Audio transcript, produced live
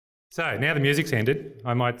So now the music's ended,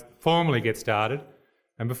 I might formally get started.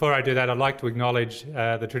 And before I do that, I'd like to acknowledge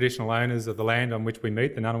the traditional owners of the land on which we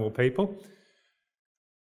meet, the Ngunnawal people.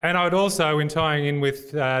 And I would also, in tying in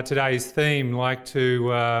with today's theme, like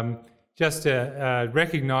to just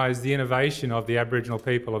recognise the innovation of the Aboriginal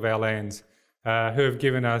people of our lands, who have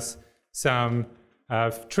given us some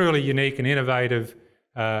truly unique and innovative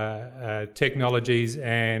technologies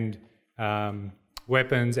and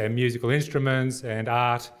weapons and musical instruments and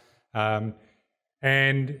art,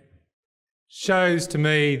 and shows to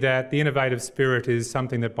me that the innovative spirit is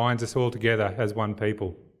something that binds us all together as one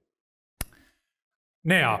people.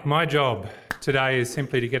 Now, my job today is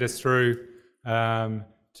simply to get us through to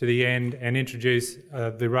the end and introduce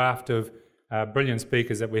the raft of brilliant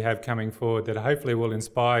speakers that we have coming forward that hopefully will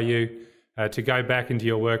inspire you to go back into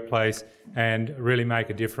your workplace and really make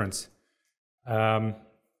a difference.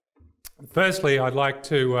 Firstly, I'd like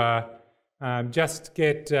to just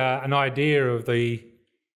get an idea of the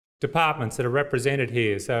departments that are represented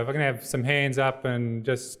here. So if I can have some hands up and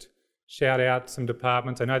just shout out some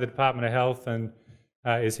departments. I know the Department of Health and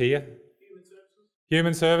is here.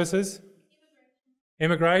 Human Services.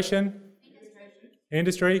 Immigration.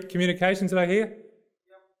 Industry. Communications, did I hear?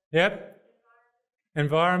 Yep.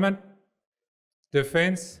 Environment.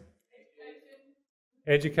 Defence.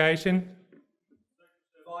 Education.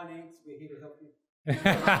 Finance, we're here to help you.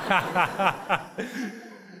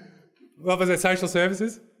 What was it? Social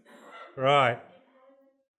services? Right.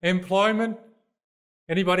 Employment?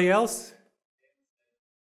 Anybody else?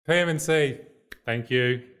 PM&C. Thank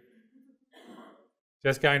you.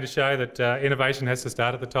 Just going to show that innovation has to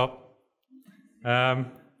start at the top.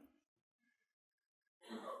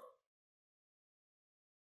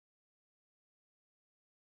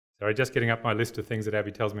 Sorry, just getting up my list of things that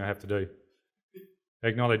Abby tells me I have to do.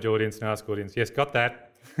 Acknowledge audience and ask audience. Yes, got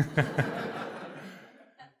that.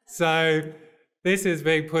 So this is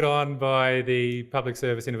being put on by the Public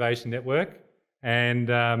Service Innovation Network, and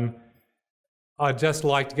I'd just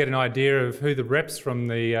like to get an idea of who the reps from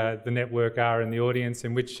the network are in the audience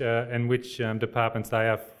and which departments they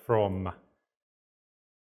are from.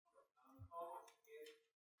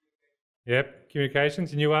 Yep,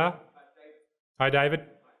 communications, and you are? Hi, David.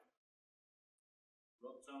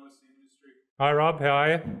 Hi Rob, how are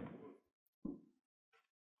you?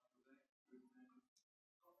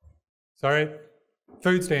 Sorry?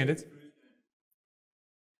 Food standards?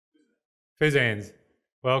 Fizans,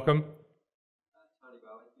 welcome.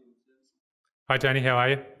 Hi Tony, how are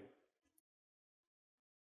you?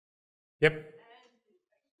 Yep.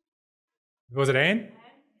 Was it Anne?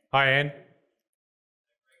 Hi Anne.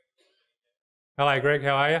 Hello Greg,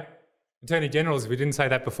 how are you? Attorney Generals, we didn't say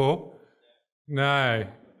that before. No.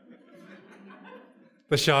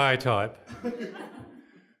 The shy type.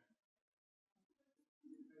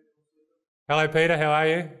 Hello Peter, how are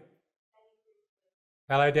you?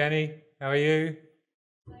 Hello Danny, how are you?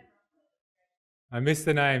 I missed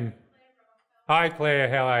the name. Hi Claire,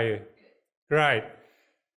 how are you? Great.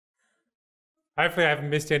 Hopefully I haven't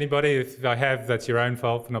missed anybody. If I have, that's your own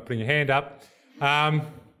fault for not putting your hand up.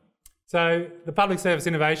 So the Public Service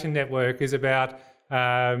Innovation Network is about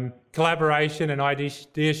collaboration and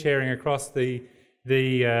idea sharing across the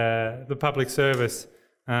public service,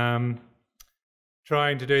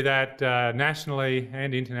 trying to do that nationally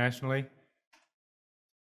and internationally.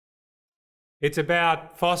 It's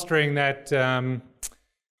about fostering that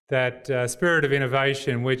spirit of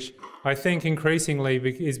innovation, which I think increasingly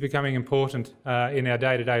is becoming important in our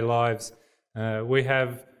day-to-day lives. We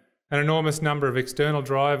have an enormous number of external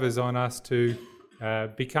drivers on us to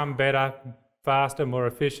become better, faster, more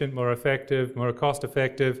efficient, more effective, more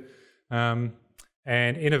cost-effective.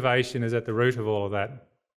 And innovation is at the root of all of that.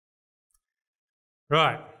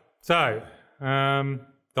 Right, so the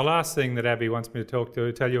last thing that Abby wants me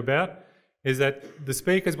to tell you about is that the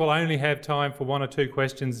speakers will only have time for 1 or 2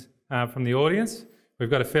 questions from the audience. We've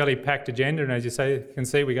got a fairly packed agenda, and as you can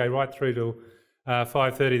see, we go right through to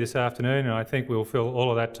 5:30 this afternoon, and I think we'll fill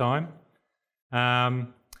all of that time.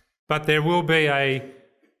 But there will be a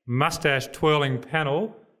moustache twirling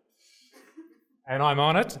panel, and I'm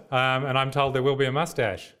on it, and I'm told there will be a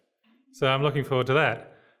moustache. So I'm looking forward to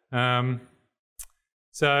that.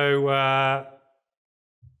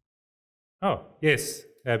 Oh, yes,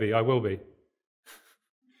 Abby, I will be.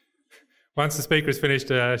 Once the speaker is finished,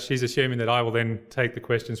 she's assuming that I will then take the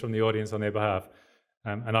questions from the audience on their behalf,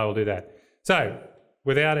 and I will do that. So,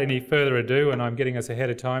 without any further ado, and I'm getting us ahead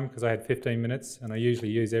of time because I had 15 minutes, and I usually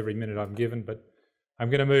use every minute I'm given, but I'm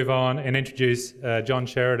going to move on and introduce John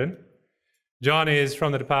Sheridan. John is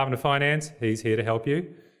from the Department of Finance. He's here to help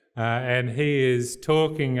you. And he is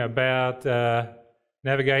talking about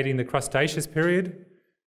navigating the crustaceous period.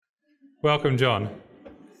 Welcome, John.